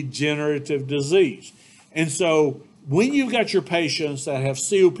is a degenerative disease. And so when you've got your patients that have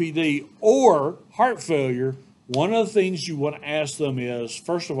COPD or heart failure, one of the things you want to ask them is,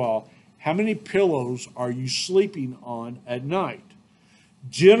 first of all, how many pillows are you sleeping on at night?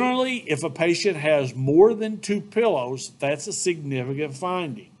 Generally, if a patient has more than 2 pillows, that's a significant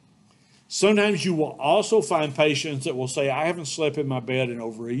finding. Sometimes you will also find patients that will say, I haven't slept in my bed in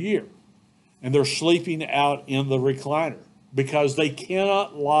over a year. And they're sleeping out in the recliner because they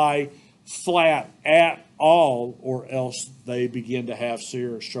cannot lie flat at all, or else they begin to have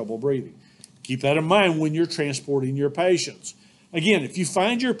serious trouble breathing. Keep that in mind when you're transporting your patients. Again, if you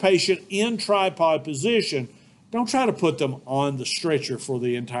find your patient in tripod position, don't try to put them on the stretcher for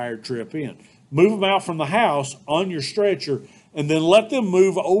the entire trip in. Move them out from the house on your stretcher, and then let them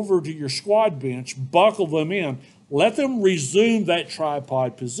move over to your squad bench, buckle them in, let them resume that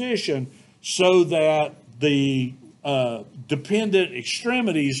tripod position so that the dependent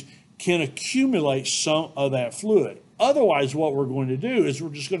extremities can accumulate some of that fluid. Otherwise, what we're going to do is we're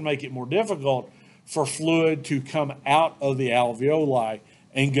just going to make it more difficult for fluid to come out of the alveoli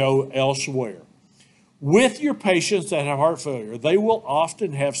and go elsewhere. With your patients that have heart failure, they will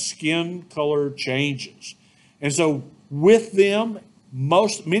often have skin color changes. And so with them,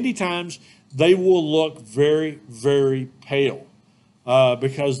 many times, they will look very, very pale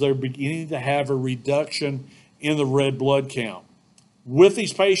because they're beginning to have a reduction in the red blood count. With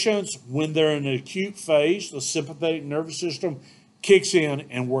these patients, when they're in an acute phase, the sympathetic nervous system kicks in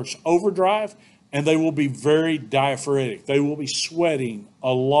and works overdrive, and they will be very diaphoretic. They will be sweating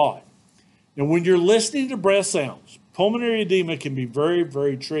a lot. And when you're listening to breath sounds, pulmonary edema can be very,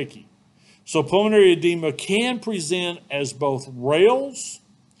 very tricky. So pulmonary edema can present as both rales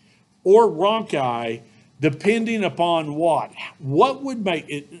or rhonchi, depending upon what. What would make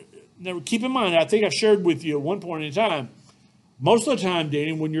it? Now, keep in mind, I think I've shared with you at one point in time, most of the time,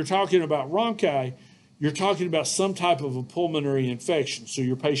 Danny, when you're talking about rhonchi, you're talking about some type of a pulmonary infection. So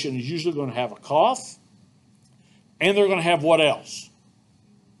your patient is usually going to have a cough, and they're going to have what else?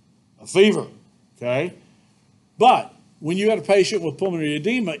 A fever, okay? But when you have a patient with pulmonary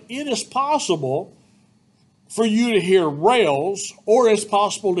edema, it is possible for you to hear rales, or it's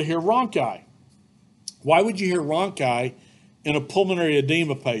possible to hear rhonchi. Why would you hear rhonchi in a pulmonary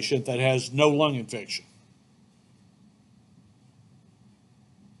edema patient that has no lung infection?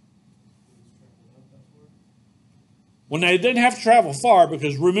 Well, now, it didn't have to travel far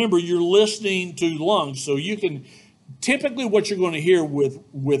because remember, you're listening to lungs. So you can, typically what you're going to hear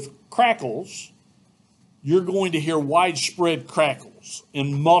with crackles, you're going to hear widespread crackles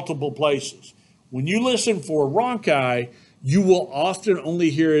in multiple places. When you listen for rhonchi, you will often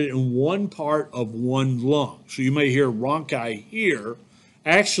only hear it in one part of one lung. So you may hear rhonchi here.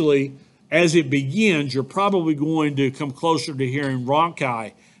 Actually, as it begins, you're probably going to come closer to hearing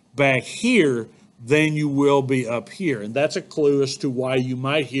rhonchi back here than you will be up here. And that's a clue as to why you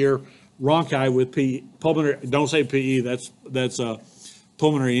might hear rhonchi with pulmonary, don't say PE, that's a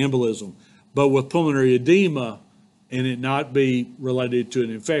pulmonary embolism, but with pulmonary edema and it not be related to an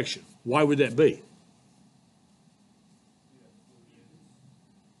infection. Why would that be?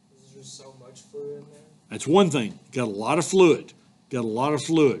 There's just so much fluid in there. That's one thing. Got a lot of fluid. Got a lot of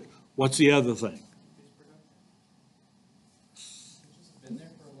fluid. What's the other thing?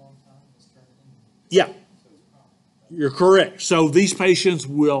 Yeah, you're correct. So these patients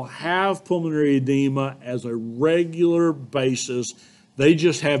will have pulmonary edema as a regular basis. They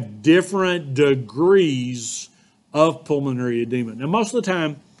just have different degrees of pulmonary edema. Now, most of the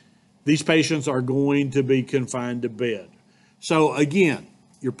time, these patients are going to be confined to bed. So again,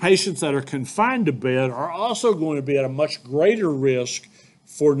 your patients that are confined to bed are also going to be at a much greater risk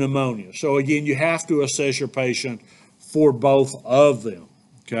for pneumonia. So again, you have to assess your patient for both of them,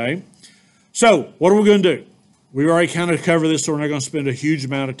 okay? So what are we going to do? We already kind of covered this, so we're not going to spend a huge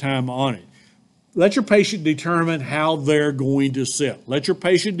amount of time on it. Let your patient determine how they're going to sit. Let your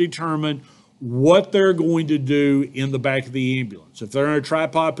patient determine what they're going to do in the back of the ambulance. If they're in a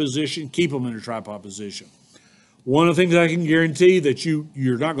tripod position, keep them in a tripod position. One of the things I can guarantee that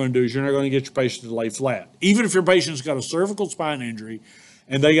you're not going to do is you're not going to get your patient to lay flat. Even if your patient's got a cervical spine injury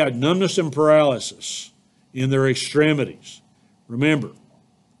and they got numbness and paralysis in their extremities, remember,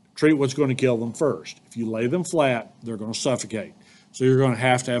 treat what's going to kill them first. If you lay them flat, they're going to suffocate. So you're going to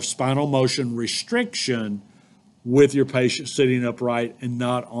have spinal motion restriction with your patient sitting upright and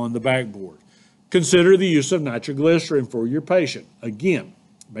not on the backboard. Consider the use of nitroglycerin for your patient. Again,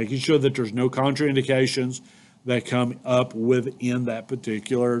 making sure that there's no contraindications that come up within that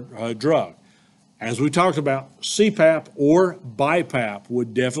particular drug. As we talked about, CPAP or BiPAP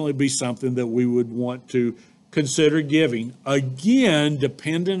would definitely be something that we would want to consider giving, again,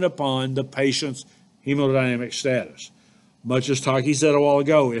 dependent upon the patient's hemodynamic status. Much as Taki said a while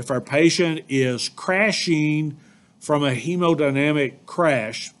ago, if our patient is crashing from a hemodynamic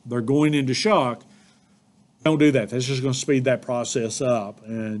crash, they're going into shock, don't do that. That's just going to speed that process up,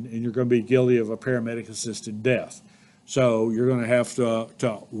 and you're going to be guilty of a paramedic-assisted death. So you're going to have to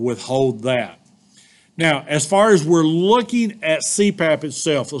withhold that. Now, as far as we're looking at CPAP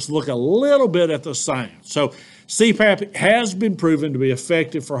itself, let's look a little bit at the science. So CPAP has been proven to be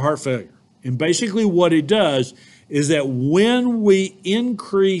effective for heart failure. And basically what it does is that when we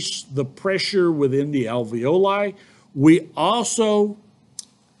increase the pressure within the alveoli, we also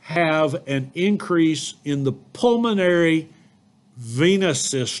have an increase in the pulmonary venous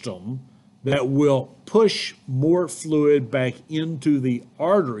system that will push more fluid back into the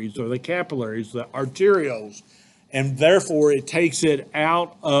arteries or the capillaries, the arterioles, and therefore it takes it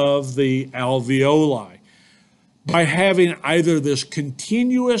out of the alveoli. By having either this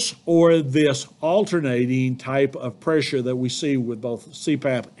continuous or this alternating type of pressure that we see with both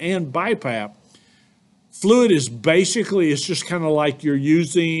CPAP and BiPAP, fluid is basically, it's just kind of like you're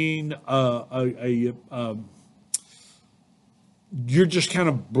using you're just kind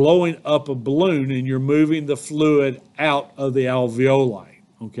of blowing up a balloon and you're moving the fluid out of the alveoli,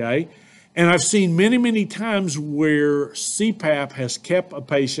 okay? And I've seen many, many times where CPAP has kept a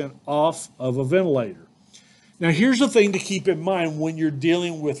patient off of a ventilator. Now, here's the thing to keep in mind when you're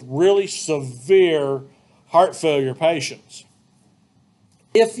dealing with really severe heart failure patients.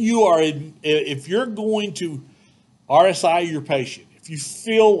 If you're going to RSI your patient, if you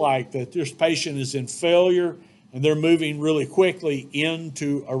feel like that this patient is in failure and they're moving really quickly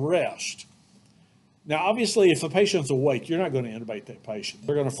into arrest. Now, obviously, if the patient's awake, you're not going to intubate that patient.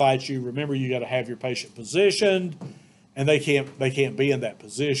 They're going to fight you. Remember, you got to have your patient positioned, and they can't be in that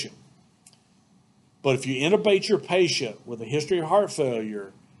position. But if you intubate your patient with a history of heart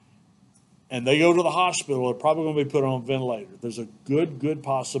failure and they go to the hospital, they're probably going to be put on a ventilator. There's a good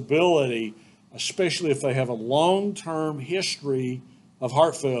possibility, especially if they have a long-term history of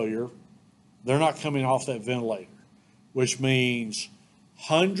heart failure, they're not coming off that ventilator, which means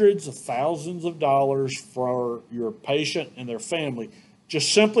hundreds of thousands of dollars for your patient and their family,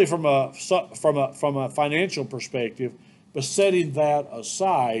 just simply from a financial perspective. But setting that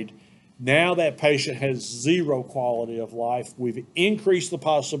aside, now that patient has zero quality of life. We've increased the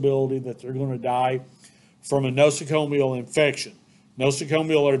possibility that they're going to die from a nosocomial infection.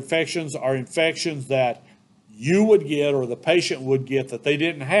 Nosocomial infections are infections that you would get or the patient would get that they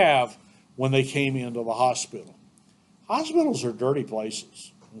didn't have when they came into the hospital. Hospitals are dirty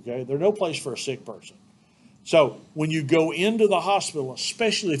places, okay? They're no place for a sick person. So when you go into the hospital,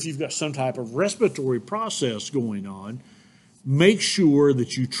 especially if you've got some type of respiratory process going on, make sure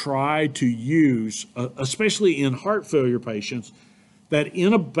that you try to use, especially in heart failure patients, that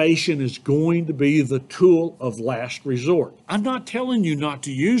intubation is going to be the tool of last resort. I'm not telling you not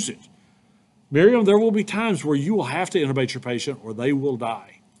to use it. Miriam, there will be times where you will have to intubate your patient or they will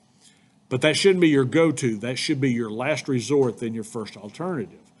die. But that shouldn't be your go-to. That should be your last resort, then your first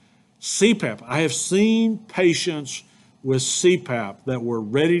alternative. CPAP. I have seen patients with CPAP that were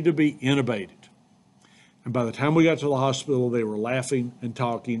ready to be intubated. And by the time we got to the hospital, they were laughing and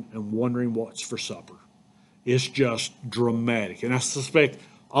talking and wondering what's for supper. It's just dramatic. And I suspect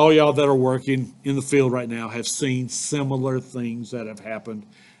all y'all that are working in the field right now have seen similar things that have happened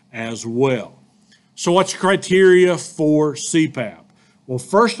as well. So what's the criteria for CPAP? Well,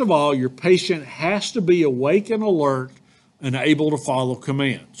 first of all, your patient has to be awake and alert and able to follow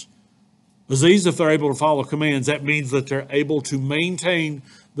commands. Aziz, if they're able to follow commands, that means that they're able to maintain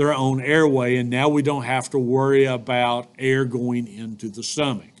their own airway, and now we don't have to worry about air going into the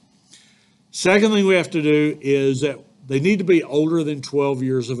stomach. Second thing we have to do is that they need to be older than 12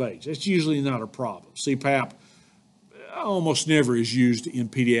 years of age. That's usually not a problem. CPAP almost never is used in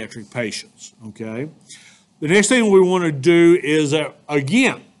pediatric patients, okay? The next thing we want to do is,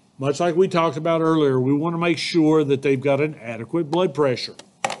 again, much like we talked about earlier, we want to make sure that they've got an adequate blood pressure.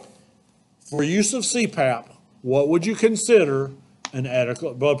 For use of CPAP, what would you consider an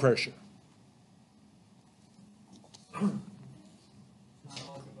adequate blood pressure?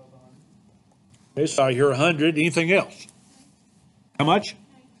 Okay, so I hear 100. Anything else? How much?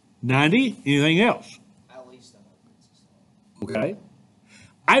 90? Anything else? At least 100. Okay.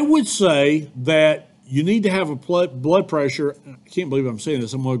 I would say that you need to have a blood pressure. I can't believe I'm saying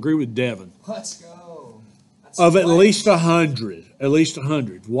this. I'm going to agree with Devin. Let's go. That's Of at least 100. At least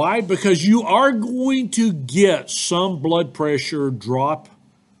 100. Why? Because you are going to get some blood pressure drop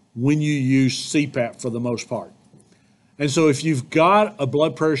when you use CPAP for the most part. And so if you've got a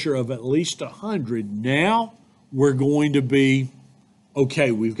blood pressure of at least 100, now we're going to be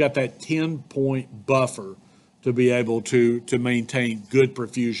okay. We've got that 10-point buffer to be able to maintain good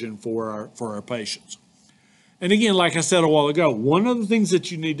perfusion for our patients. And again, like I said a while ago, one of the things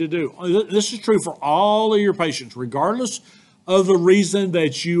that you need to do, this is true for all of your patients, regardless of the reason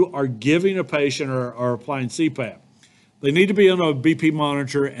that you are giving a patient or applying CPAP. They need to be on a BP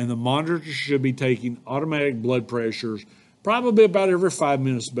monitor, and the monitor should be taking automatic blood pressures. Probably about every 5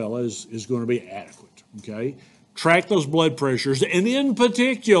 minutes, Bella, is going to be adequate, okay? Track those blood pressures, and in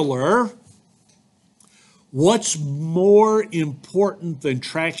particular, what's more important than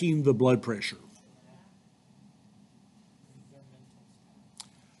tracking the blood pressure?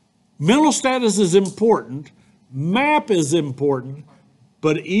 Mental status is important, MAP is important,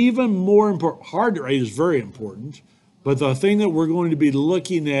 but even more important, heart rate is very important, but the thing that we're going to be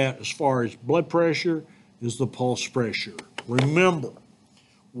looking at as far as blood pressure is the pulse pressure. Remember,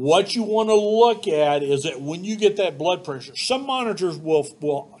 what you want to look at is that when you get that blood pressure, some monitors will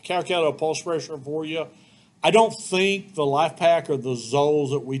calculate a pulse pressure for you. I don't think the LifePak or the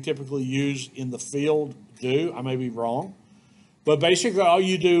Zols that we typically use in the field do. I may be wrong. But basically, all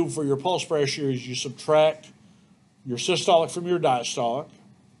you do for your pulse pressure is you subtract your systolic from your diastolic,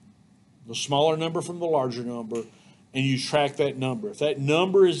 the smaller number from the larger number, and you track that number. If that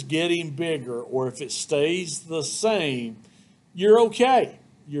number is getting bigger or if it stays the same, you're okay.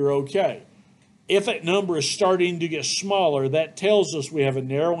 You're okay. If that number is starting to get smaller, that tells us we have a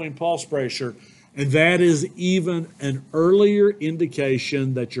narrowing pulse pressure, and that is even an earlier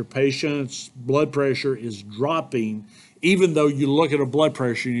indication that your patient's blood pressure is dropping, even though you look at a blood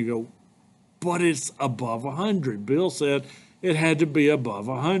pressure and you go, but it's above 100. Bill said it had to be above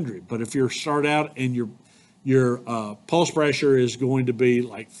 100. But if you start out and your pulse pressure is going to be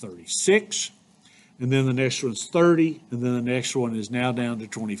like 36, and then the next one's 30, and then the next one is now down to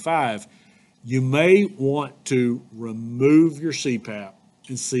 25, you may want to remove your CPAP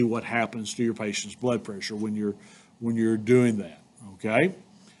and see what happens to your patient's blood pressure when you're doing that, okay?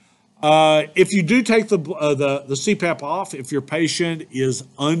 If you do take the CPAP off, if your patient is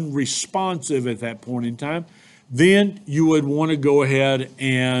unresponsive at that point in time, then you would want to go ahead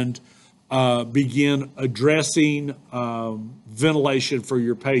and begin addressing ventilation for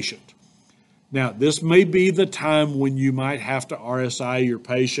your patient. Now, this may be the time when you might have to RSI your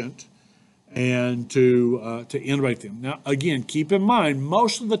patient and to intubate them. Now, again, keep in mind,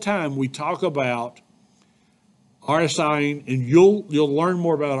 most of the time we talk about RSIing, and you'll learn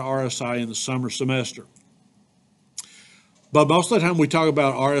more about RSI in the summer semester. But most of the time we talk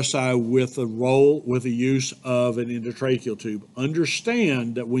about RSI with the use of an endotracheal tube.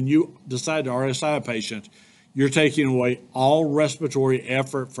 Understand that when you decide to RSI a patient, you're taking away all respiratory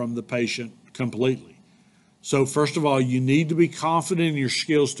effort from the patient completely. So first of all, you need to be confident in your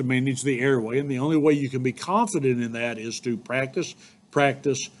skills to manage the airway, and the only way you can be confident in that is to practice,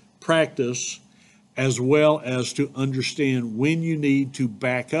 practice, practice, as well as to understand when you need to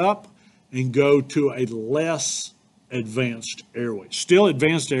back up and go to a less advanced airway. Still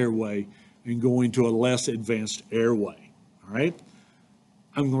advanced airway and going to a less advanced airway, all right?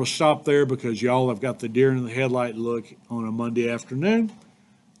 I'm going to stop there because y'all have got the deer in the headlight look on a Monday afternoon,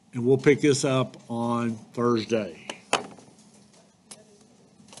 and we'll pick this up on Thursday.